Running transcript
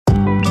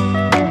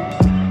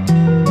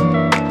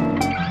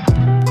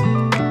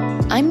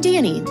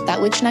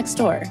that witch next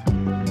door,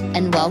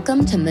 and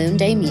welcome to Moon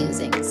Day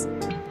Musings,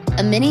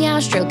 a mini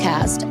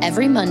astrocast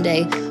every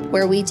Monday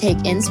where we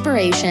take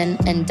inspiration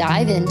and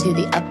dive into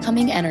the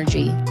upcoming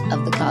energy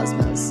of the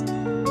cosmos.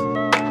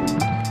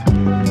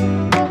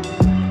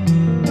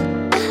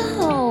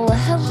 Oh,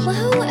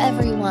 hello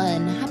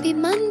everyone. Happy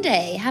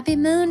Monday. Happy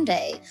Moon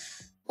Day.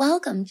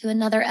 Welcome to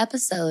another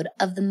episode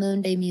of the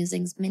Moon Day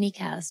Musings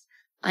minicast.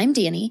 I'm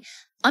Danny.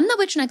 I'm the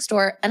witch next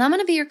door, and I'm going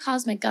to be your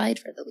cosmic guide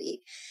for the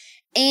week.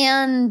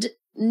 And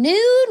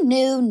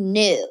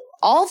new.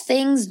 All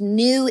things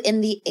new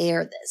in the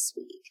air this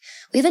week.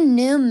 We have a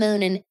new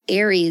moon in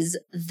Aries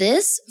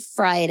this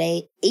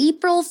Friday,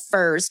 April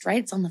 1st,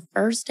 right? It's on the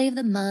first day of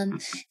the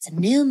month. It's a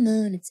new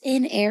moon. It's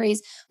in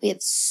Aries. We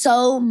have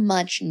so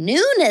much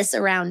newness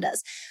around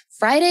us.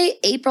 Friday,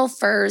 April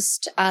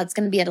 1st, it's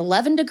going to be at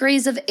 11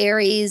 degrees of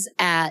Aries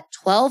at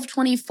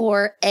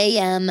 12:24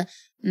 a.m.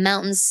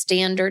 Mountain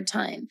Standard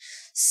Time.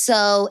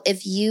 So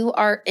if you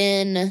are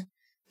in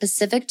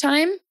Pacific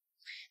time,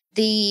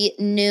 the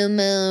new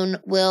moon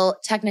will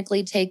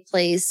technically take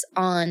place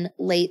on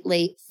late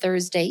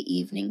Thursday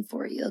evening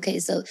for you. Okay,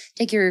 so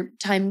take your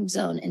time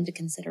zone into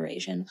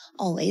consideration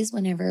always,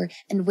 whenever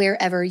and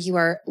wherever you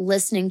are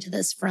listening to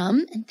this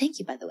from. And thank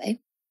you, by the way.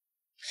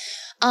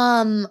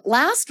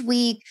 Last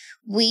week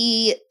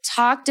we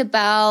talked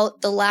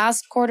about the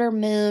last quarter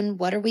moon.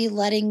 What are we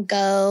letting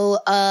go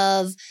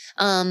of?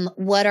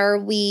 What are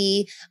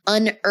we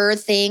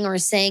unearthing or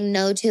saying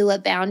no to?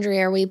 What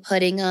boundary are we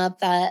putting up?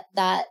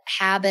 That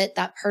habit,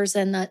 that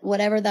person, that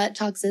whatever that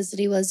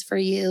toxicity was for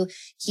you,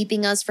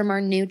 keeping us from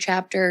our new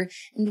chapter.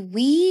 And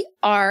we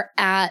are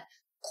at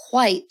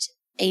quite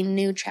a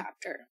new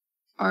chapter,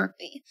 aren't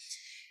we?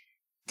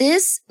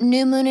 This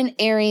new moon in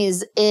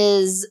Aries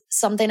is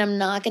something I'm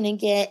not going to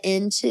get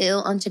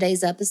into on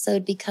today's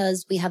episode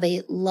because we have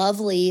a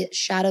lovely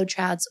shadow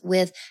chats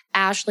with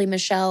Ashley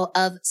Michelle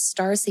of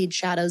Starseed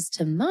Shadows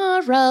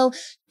tomorrow.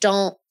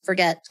 Don't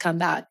forget to come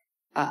back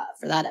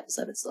for that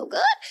episode. It's so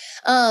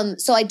good.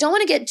 So I don't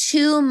want to get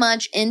too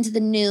much into the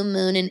new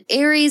moon in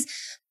Aries,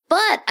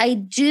 but I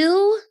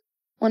do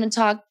want to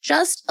talk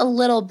just a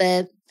little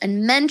bit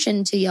and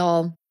mention to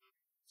y'all.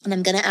 And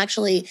I'm going to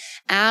actually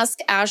ask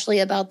Ashley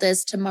about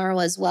this tomorrow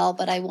as well,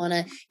 but I want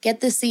to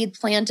get the seed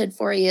planted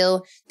for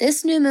you.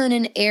 This new moon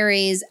in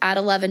Aries at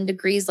 11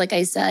 degrees, like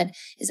I said,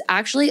 is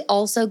actually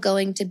also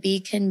going to be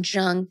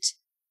conjunct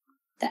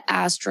the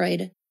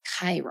asteroid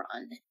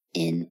Chiron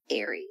in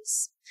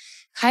Aries.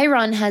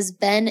 Chiron has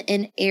been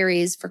in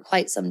Aries for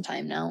quite some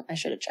time now. I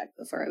should have checked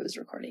before I was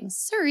recording.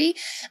 Sorry.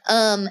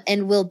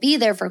 And will be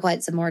there for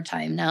quite some more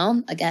time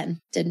now.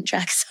 Again, didn't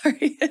check.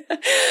 Sorry.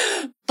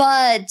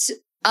 But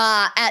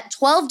at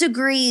 12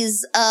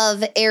 degrees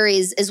of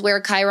Aries is where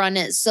Chiron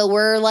is. So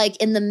we're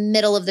like in the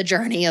middle of the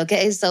journey.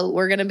 Okay. So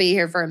we're going to be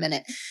here for a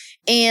minute.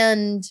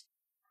 And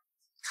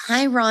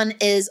Chiron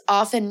is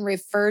often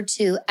referred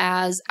to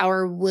as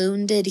our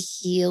wounded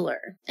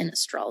healer in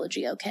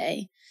astrology.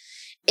 Okay.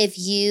 If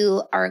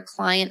you are a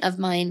client of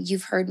mine,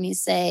 you've heard me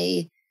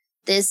say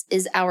this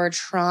is our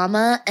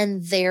trauma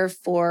and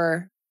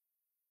therefore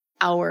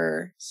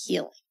our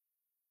healing.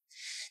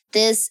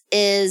 This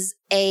is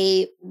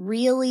a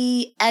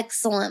really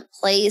excellent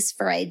place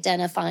for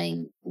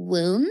identifying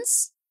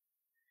wounds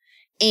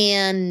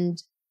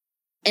and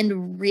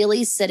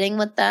really sitting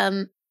with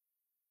them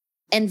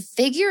and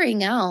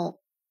figuring out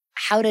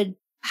how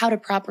to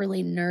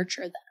properly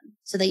nurture them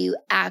so that you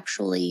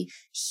actually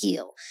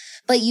heal.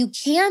 But you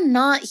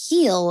cannot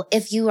heal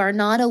if you are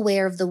not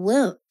aware of the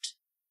wound.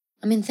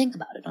 I mean, think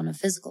about it on a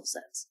physical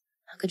sense.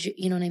 How could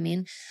you know what I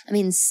mean? I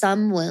mean,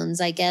 some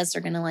wounds, I guess, are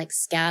going to like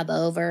scab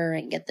over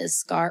and get this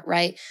scar,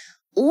 right?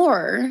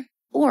 Or,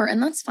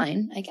 and that's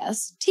fine, I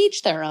guess,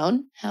 teach their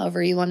own,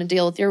 however you want to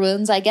deal with your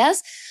wounds, I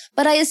guess.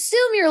 But I assume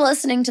you're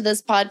listening to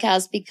this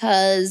podcast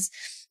because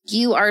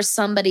you are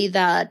somebody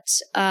that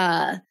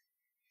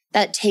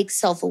takes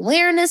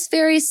self-awareness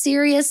very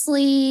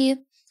seriously,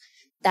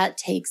 that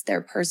takes their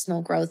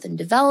personal growth and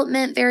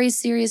development very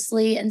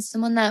seriously, and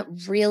someone that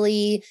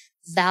really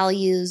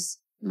values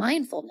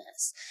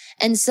mindfulness.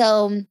 And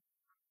so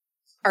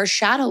our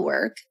shadow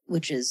work,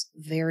 which is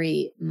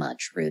very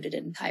much rooted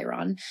in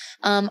Chiron,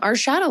 our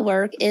shadow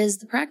work is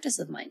the practice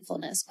of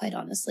mindfulness, quite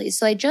honestly.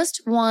 So I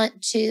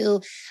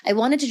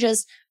wanted to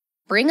just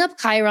bring up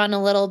Chiron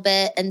a little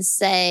bit and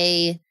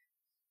say,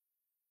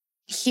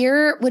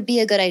 here would be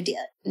a good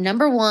idea.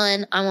 Number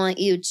one, I want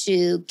you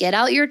to get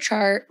out your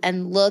chart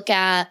and look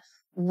at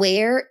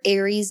where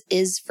Aries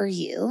is for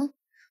you,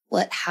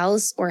 what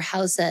house or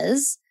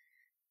houses.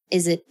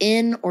 Is it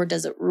in or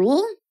does it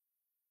rule?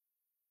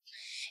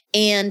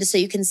 And so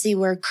you can see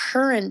where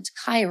current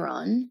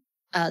Chiron,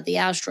 the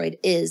asteroid,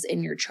 is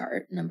in your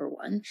chart, number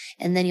one.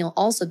 And then you'll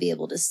also be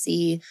able to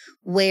see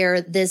where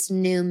this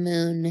new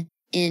moon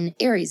in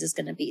Aries is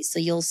going to be. So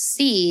you'll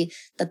see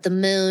that the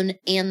moon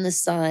and the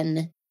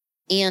sun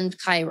and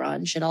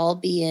Chiron should all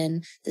be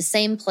in the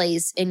same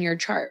place in your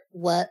chart.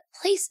 What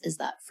place is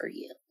that for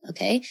you?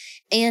 Okay.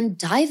 And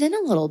dive in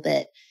a little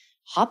bit.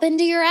 Hop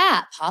into your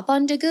app, hop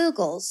onto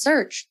Google,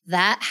 search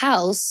that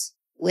house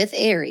with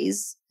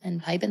Aries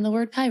and type in the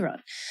word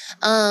Chiron.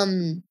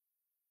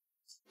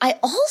 I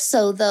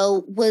also,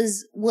 though,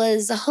 was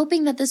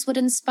hoping that this would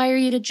inspire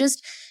you to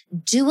just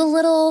do a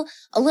little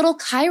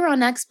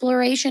Chiron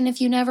exploration if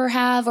you never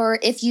have, or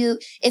if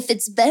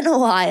it's been a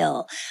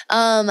while.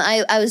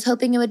 I was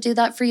hoping it would do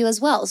that for you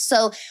as well.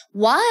 So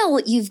while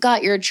you've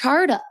got your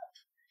chart up,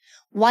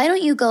 why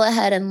don't you go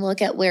ahead and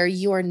look at where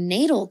your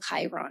natal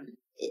Chiron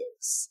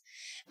is?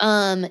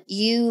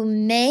 You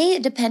may,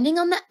 depending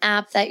on the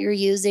app that you're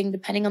using,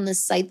 depending on the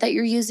site that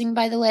you're using,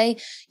 by the way,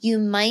 you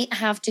might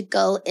have to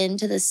go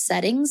into the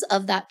settings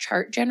of that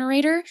chart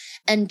generator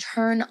and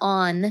turn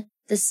on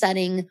the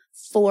setting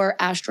for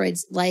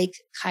asteroids like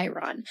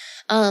Chiron.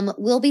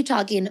 We'll be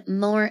talking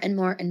more and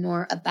more and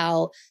more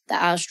about the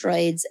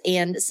asteroids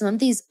and some of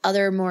these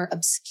other more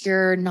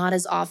obscure, not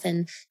as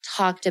often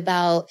talked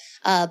about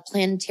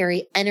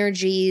planetary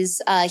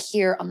energies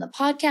here on the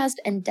podcast,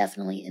 and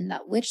definitely in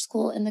that witch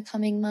school in the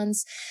coming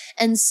months.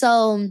 And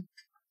so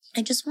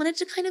I just wanted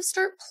to kind of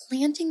start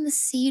planting the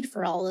seed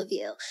for all of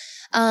you.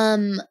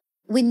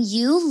 When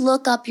you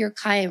look up your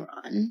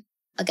Chiron,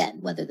 again,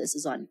 whether this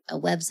is on a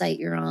website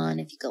you're on,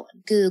 if you go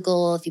on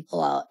Google, if you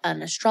pull out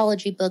an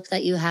astrology book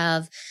that you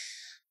have,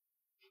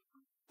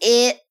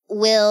 it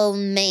will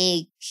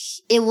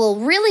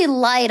really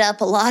light up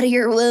a lot of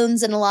your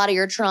wounds and a lot of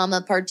your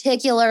trauma,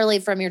 particularly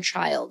from your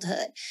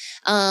childhood,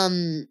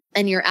 and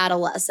your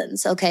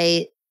adolescence.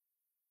 Okay.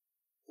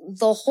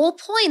 The whole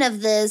point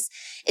of this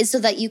is so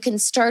that you can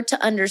start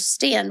to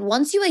understand,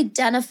 once you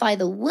identify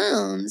the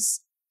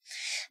wounds,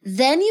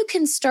 then you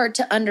can start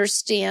to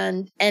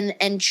understand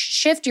and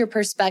shift your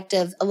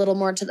perspective a little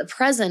more to the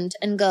present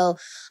and go,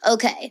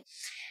 okay,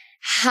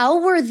 how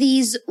were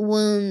these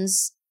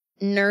wounds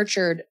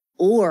nurtured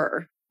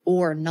or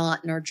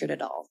not nurtured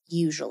at all?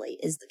 Usually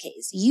is the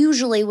case.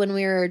 Usually when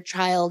we were a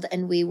child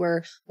and we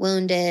were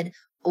wounded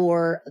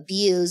or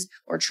abused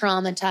or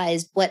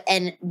traumatized,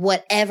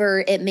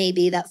 whatever it may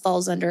be that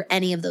falls under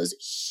any of those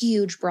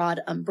huge broad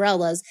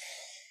umbrellas,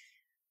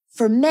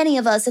 for many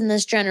of us in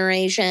this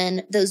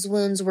generation, those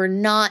wounds were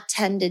not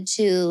tended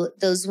to.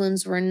 Those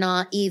wounds were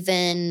not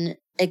even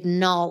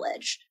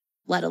acknowledged,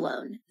 let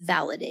alone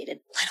validated,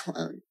 let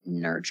alone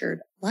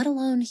nurtured, let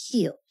alone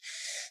healed.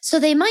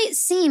 So they might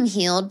seem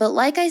healed, but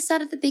like I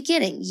said at the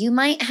beginning, you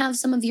might have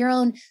some of your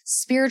own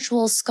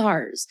spiritual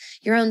scars,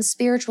 your own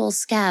spiritual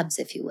scabs,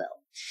 if you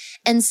will.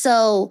 And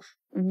so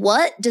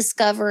what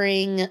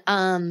discovering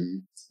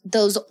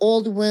those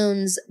old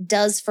wounds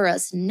does for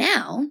us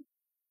now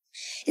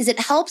is it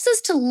helps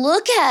us to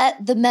look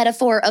at the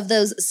metaphor of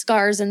those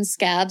scars and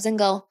scabs and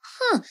go,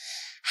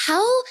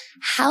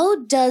 how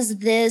does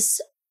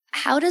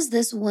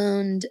this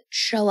wound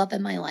show up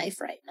in my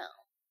life right now?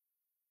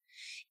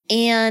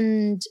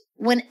 And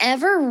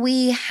whenever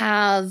we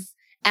have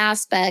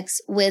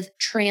aspects with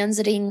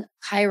transiting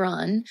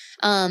Chiron,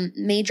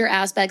 major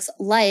aspects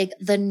like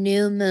the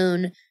new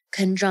moon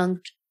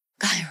conjunct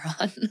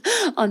Chiron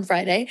on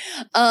Friday,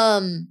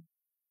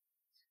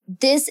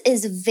 this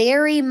is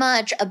very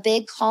much a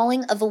big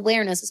calling of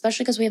awareness,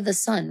 especially because we have the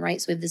sun, right?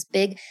 So we have this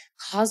big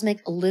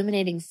cosmic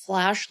illuminating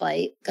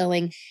flashlight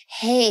going,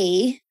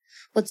 hey,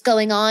 what's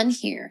going on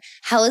here?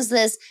 How does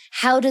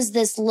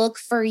this look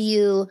for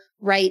you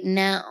right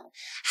now?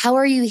 How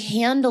are you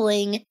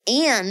handling?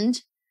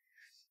 And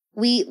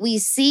we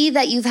see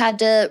that you've had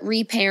to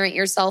reparent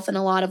yourself in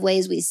a lot of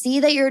ways. We see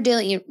that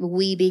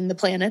we being the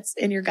planets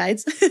and your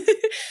guides.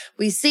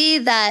 We see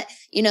that,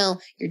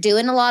 you're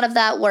doing a lot of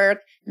that work.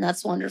 And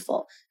that's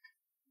wonderful.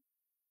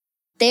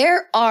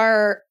 There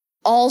are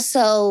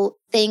also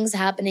things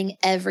happening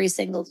every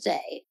single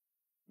day.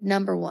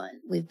 Number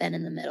one, we've been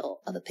in the middle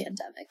of a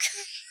pandemic.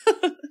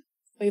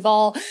 We've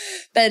all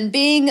been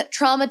being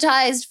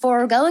traumatized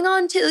for going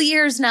on 2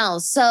 years now.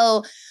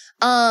 So,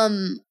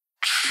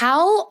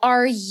 how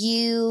are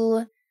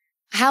you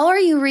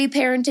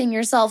reparenting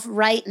yourself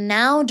right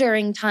now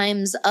during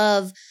times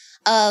of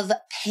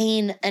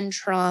pain and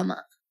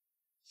trauma?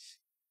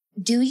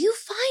 Do you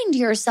find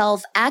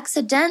yourself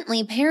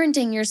accidentally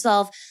parenting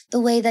yourself the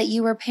way that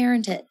you were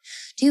parented?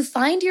 Do you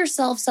find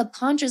yourself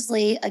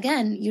subconsciously,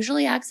 again,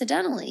 usually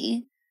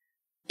accidentally,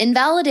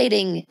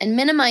 invalidating and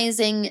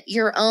minimizing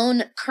your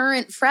own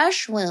current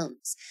fresh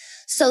wounds?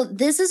 So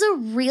this is a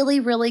really,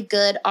 really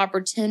good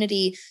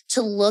opportunity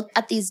to look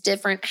at these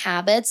different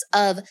habits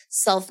of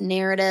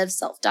self-narrative,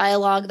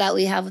 self-dialogue that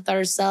we have with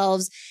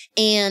ourselves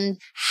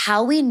and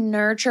how we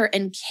nurture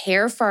and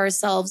care for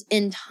ourselves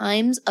in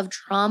times of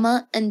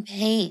trauma and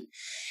pain.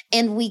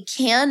 And we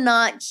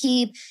cannot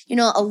keep,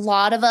 a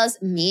lot of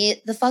us, me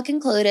the fuck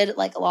included,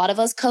 like a lot of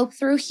us cope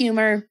through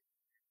humor.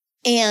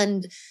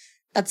 And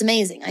that's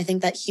amazing. I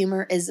think that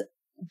humor is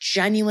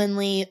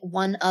genuinely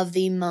one of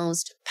the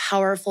most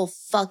powerful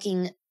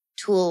fucking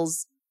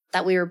tools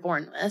that we were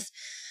born with.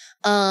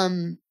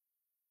 And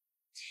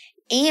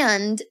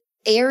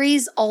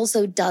Aries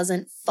also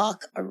doesn't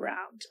fuck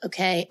around.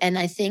 Okay. And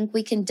I think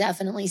we can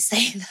definitely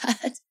say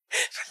that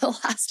for the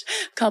last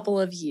couple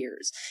of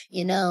years,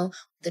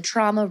 the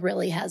trauma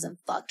really hasn't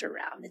fucked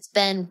around. It's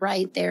been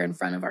right there in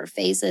front of our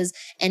faces.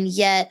 And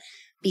yet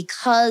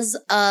because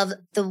of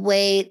the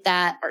way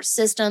that our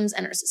systems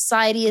and our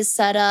society is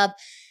set up,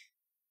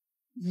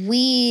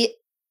 we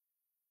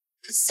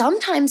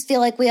sometimes feel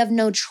like we have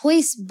no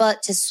choice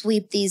but to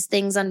sweep these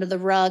things under the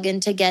rug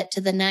and to get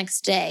to the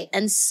next day.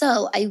 And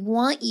so I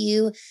want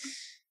you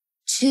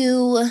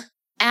to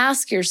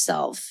ask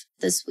yourself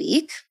this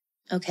week,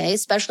 okay,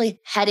 especially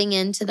heading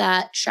into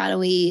that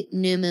shadowy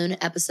new moon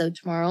episode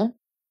tomorrow,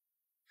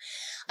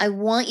 I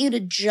want you to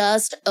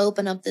just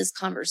open up this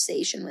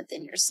conversation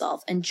within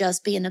yourself and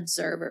just be an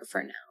observer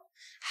for now.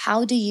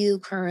 How do you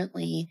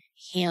currently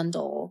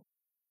handle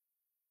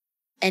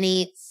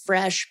any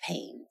fresh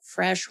pain,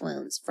 fresh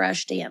wounds,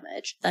 fresh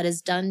damage that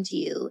is done to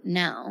you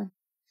now?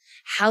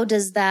 How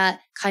does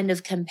that kind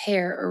of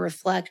compare or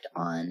reflect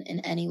on in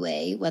any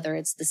way, whether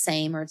it's the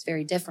same or it's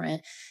very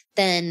different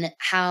than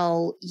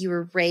how you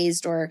were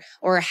raised or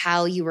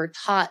how you were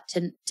taught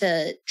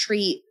to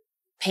treat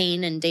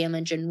pain and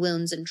damage and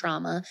wounds and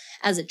trauma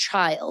as a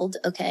child,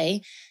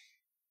 okay?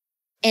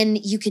 And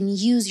you can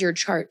use your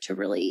chart to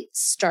really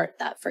start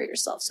that for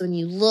yourself. So when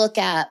you look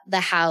at the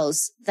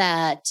house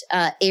that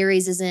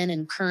Aries is in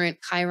and current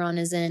Chiron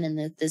is in and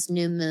that this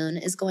new moon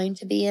is going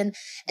to be in,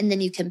 and then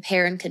you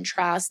compare and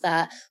contrast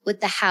that with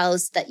the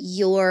house that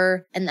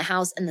the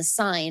house and the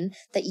sign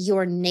that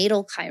your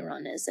natal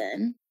Chiron is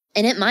in.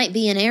 And it might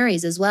be in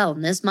Aries as well.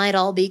 And this might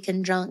all be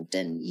conjunct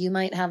and you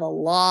might have a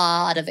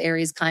lot of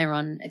Aries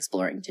Chiron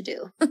exploring to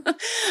do.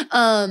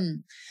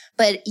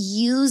 But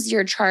use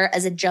your chart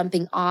as a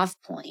jumping off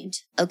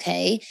point,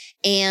 okay?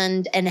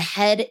 And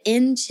head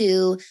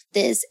into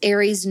this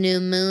Aries new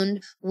moon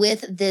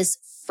with this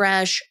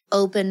fresh,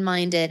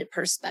 open-minded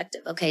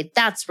perspective, okay?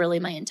 That's really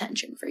my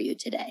intention for you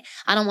today.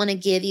 I don't want to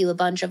give you a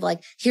bunch of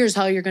like, here's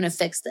how you're going to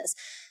fix this.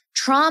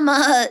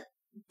 Trauma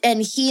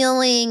and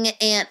healing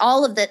and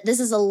all of that. This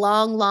is a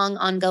long, long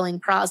ongoing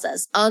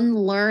process.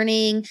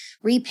 Unlearning,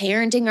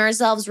 reparenting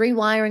ourselves,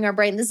 rewiring our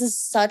brain. This is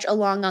such a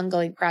long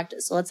ongoing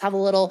practice. So let's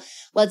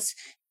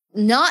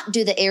not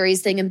do the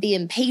Aries thing and be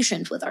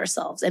impatient with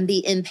ourselves and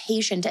be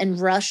impatient and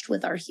rushed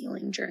with our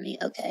healing journey.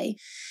 Okay.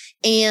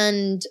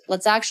 And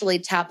let's actually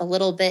tap a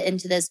little bit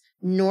into this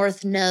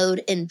North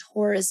Node in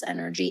Taurus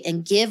energy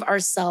and give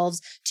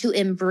ourselves to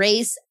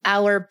embrace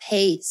our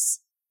pace.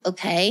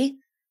 Okay.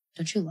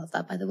 Don't you love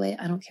that, by the way?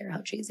 I don't care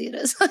how cheesy it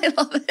is. I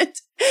love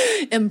it.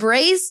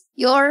 Embrace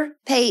your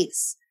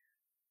pace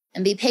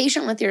and be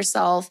patient with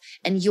yourself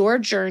and your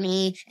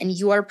journey and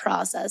your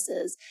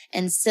processes,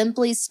 and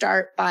simply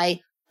start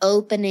by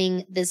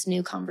opening this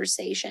new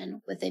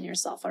conversation within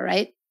yourself. All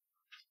right.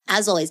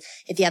 As always,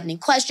 if you have any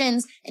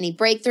questions, any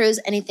breakthroughs,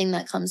 anything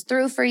that comes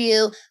through for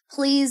you,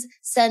 please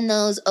send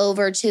those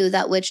over to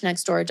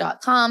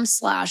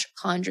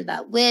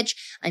thatwitchnextdoor.com/conjurethatwitch.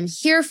 I'm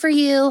here for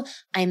you.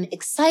 I'm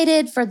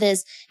excited for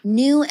this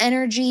new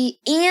energy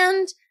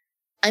and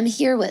I'm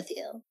here with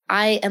you.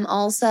 I am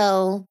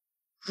also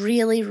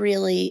really,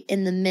 really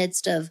in the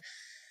midst of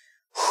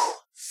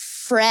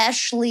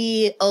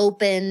freshly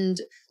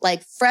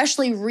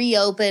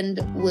reopened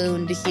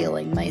wound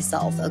healing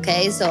myself.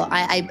 Okay. So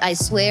I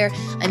swear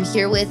I'm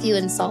here with you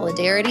in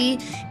solidarity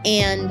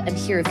and I'm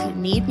here if you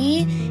need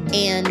me.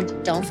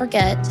 And don't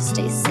forget to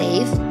stay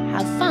safe,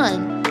 have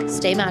fun,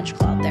 stay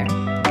magical out there.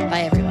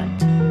 Bye everyone.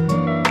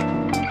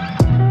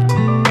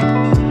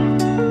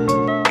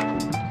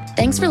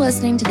 Thanks for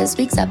listening to this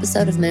week's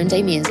episode of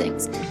Moonday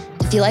Musings.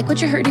 If you like what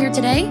you heard here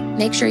today,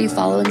 make sure you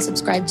follow and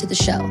subscribe to the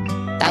show,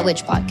 That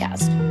Witch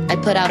Podcast. I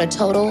put out a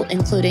total,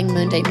 including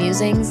Moonday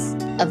Musings,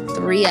 of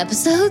 3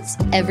 episodes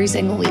every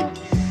single week.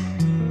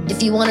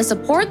 If you want to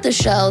support the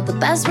show, the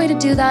best way to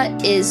do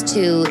that is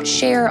to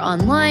share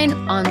online,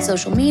 on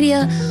social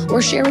media,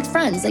 or share with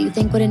friends that you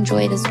think would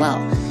enjoy it as well.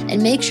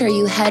 And make sure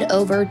you head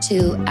over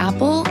to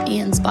Apple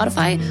and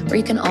Spotify, where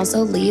you can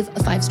also leave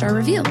a 5-star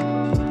review.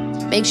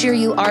 Make sure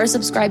you are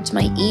subscribed to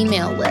my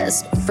email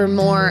list for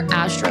more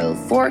astro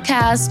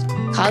forecast,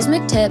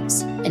 cosmic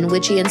tips, and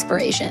witchy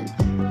inspiration.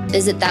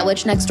 Visit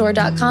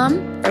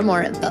thatwitchnextdoor.com for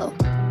more info.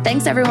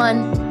 Thanks,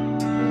 everyone.